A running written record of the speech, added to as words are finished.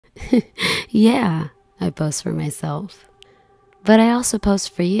Yeah, I post for myself, but I also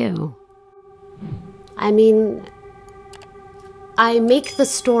post for you. I mean, I make the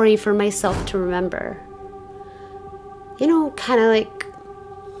story for myself to remember. You know, kind of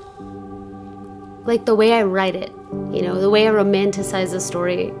like the way I write it, you know, the way I romanticize the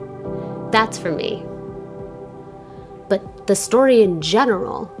story, that's for me. But the story in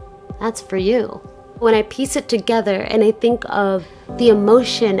general, that's for you. When I piece it together and I think of the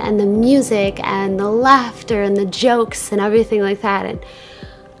emotion and the music and the laughter and the jokes and everything like that, and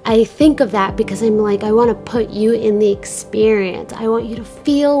I think of that because I'm like, I want to put you in the experience. I want you to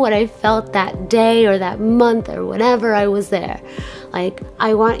feel what I felt that day or that month or whenever I was there. Like,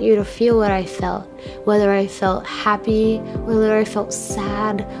 I want you to feel what I felt, whether I felt happy, whether I felt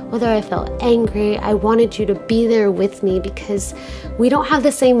sad, whether I felt angry. I wanted you to be there with me because we don't have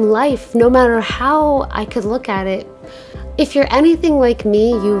the same life, no matter how I could look at it. If you're anything like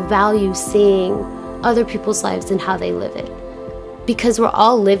me, you value seeing other people's lives and how they live it. Because we're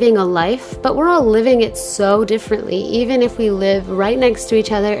all living a life, but we're all living it so differently. Even if we live right next to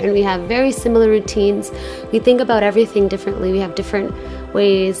each other and we have very similar routines, we think about everything differently. We have different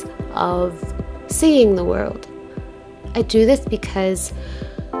ways of seeing the world. I do this because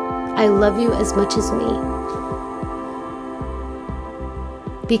I love you as much as me.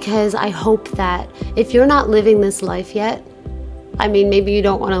 Because I hope that if you're not living this life yet, I mean, maybe you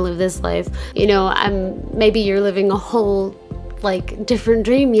don't want to live this life, you know, maybe you're living a whole like different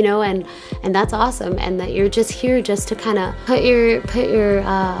dream, you know, and that's awesome, and that you're just here just to kind of put your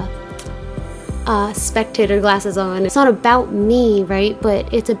spectator glasses on. It's not about me, right?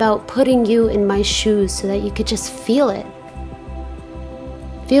 But it's about putting you in my shoes so that you could just feel it,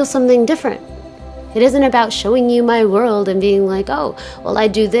 feel something different. It isn't about showing you my world and being like, oh, well, I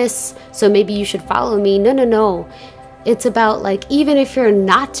do this, so maybe you should follow me. No. It's about, like, even if you're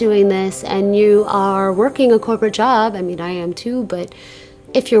not doing this and you are working a corporate job, I mean, I am too, but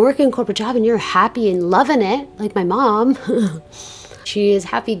if you're working a corporate job and you're happy and loving it, like my mom, she is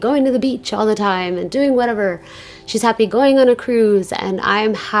happy going to the beach all the time and doing whatever. She's happy going on a cruise, and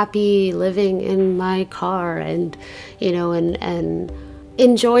I'm happy living in my car and, you know, and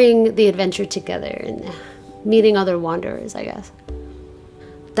enjoying the adventure together and meeting other wanderers, I guess.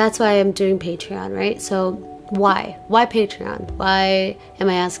 That's why I'm doing Patreon, right? So why Patreon? Why am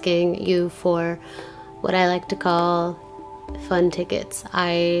I asking you for what I like to call fun tickets?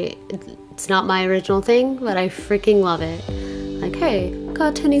 It's not my original thing, but I freaking love it. Like, hey,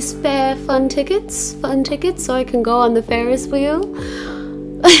 got any spare fun tickets so I can go on the Ferris wheel?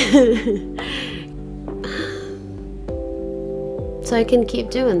 So I can keep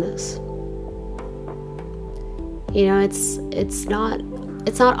doing this. You know, it's not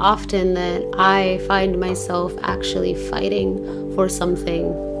often that I find myself actually fighting for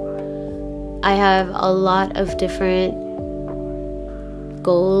something. I have a lot of different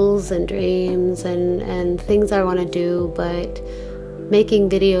goals and dreams and things I want to do, but making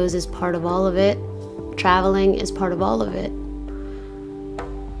videos is part of all of it. Traveling is part of all of it.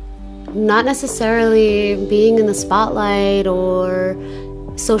 Not necessarily being in the spotlight or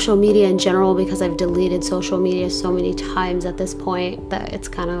social media in general, because I've deleted social media so many times at this point that it's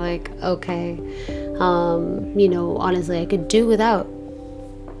kind of like, okay, you know, honestly, I could do without.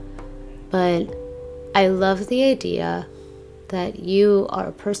 But I love the idea that you are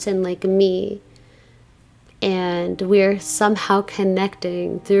a person like me, and we're somehow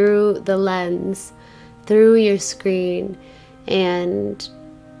connecting through the lens, through your screen, and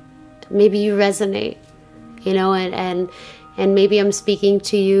maybe you resonate, you know, and maybe I'm speaking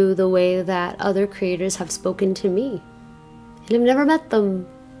to you the way that other creators have spoken to me. And I've never met them.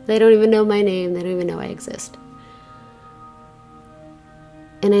 They don't even know my name. They don't even know I exist.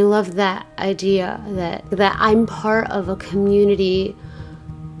 And I love that idea that I'm part of a community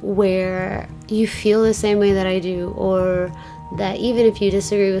where you feel the same way that I do, or that even if you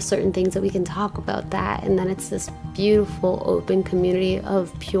disagree with certain things, that we can talk about that, and then it's this beautiful open community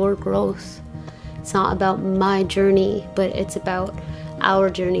of pure growth. It's not about my journey, but it's about our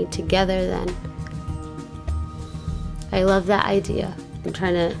journey together then. I love that idea. I'm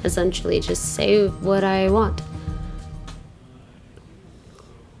trying to essentially just say what I want.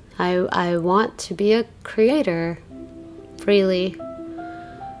 I want to be a creator freely.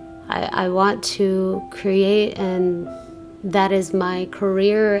 I want to create, and that is my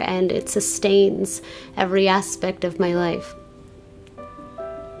career, and it sustains every aspect of my life.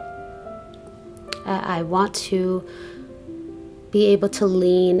 I want to be able to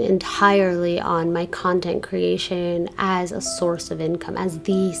lean entirely on my content creation as a source of income, as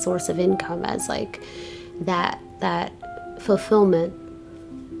the source of income, as like that fulfillment.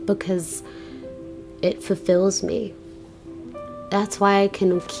 because it fulfills me. That's why I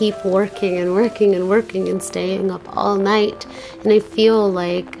can keep working and working and working and staying up all night. And I feel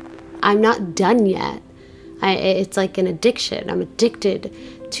like I'm not done yet. It's like an addiction. I'm addicted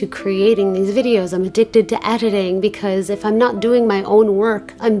to creating these videos. I'm addicted to editing, because if I'm not doing my own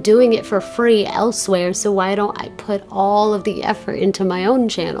work, I'm doing it for free elsewhere. So why don't I put all of the effort into my own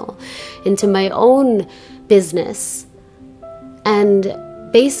channel, into my own business? And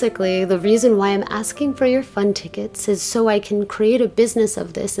basically, the reason why I'm asking for your fund tickets is so I can create a business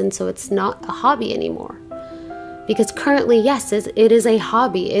of this, and so it's not a hobby anymore. Because currently, yes, it is a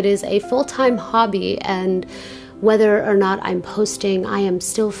hobby. It is a full-time hobby, and whether or not I'm posting, I am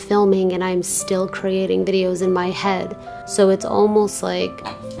still filming and I'm still creating videos in my head. So it's almost like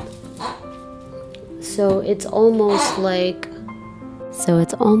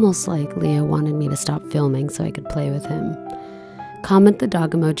Leah wanted me to stop filming so I could play with him. Comment the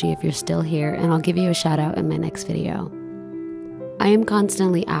dog emoji if you're still here, and I'll give you a shout out in my next video. I am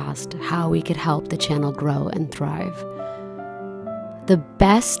constantly asked how we could help the channel grow and thrive. The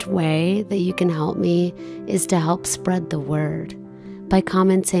best way that you can help me is to help spread the word. By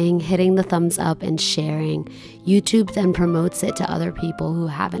commenting, hitting the thumbs up, and sharing, YouTube then promotes it to other people who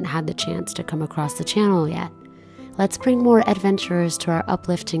haven't had the chance to come across the channel yet. Let's bring more adventurers to our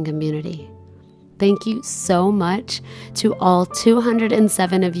uplifting community. Thank you so much to all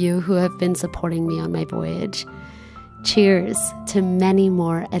 207 of you who have been supporting me on my voyage. Cheers to many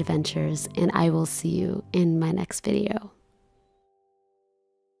more adventures, and I will see you in my next video.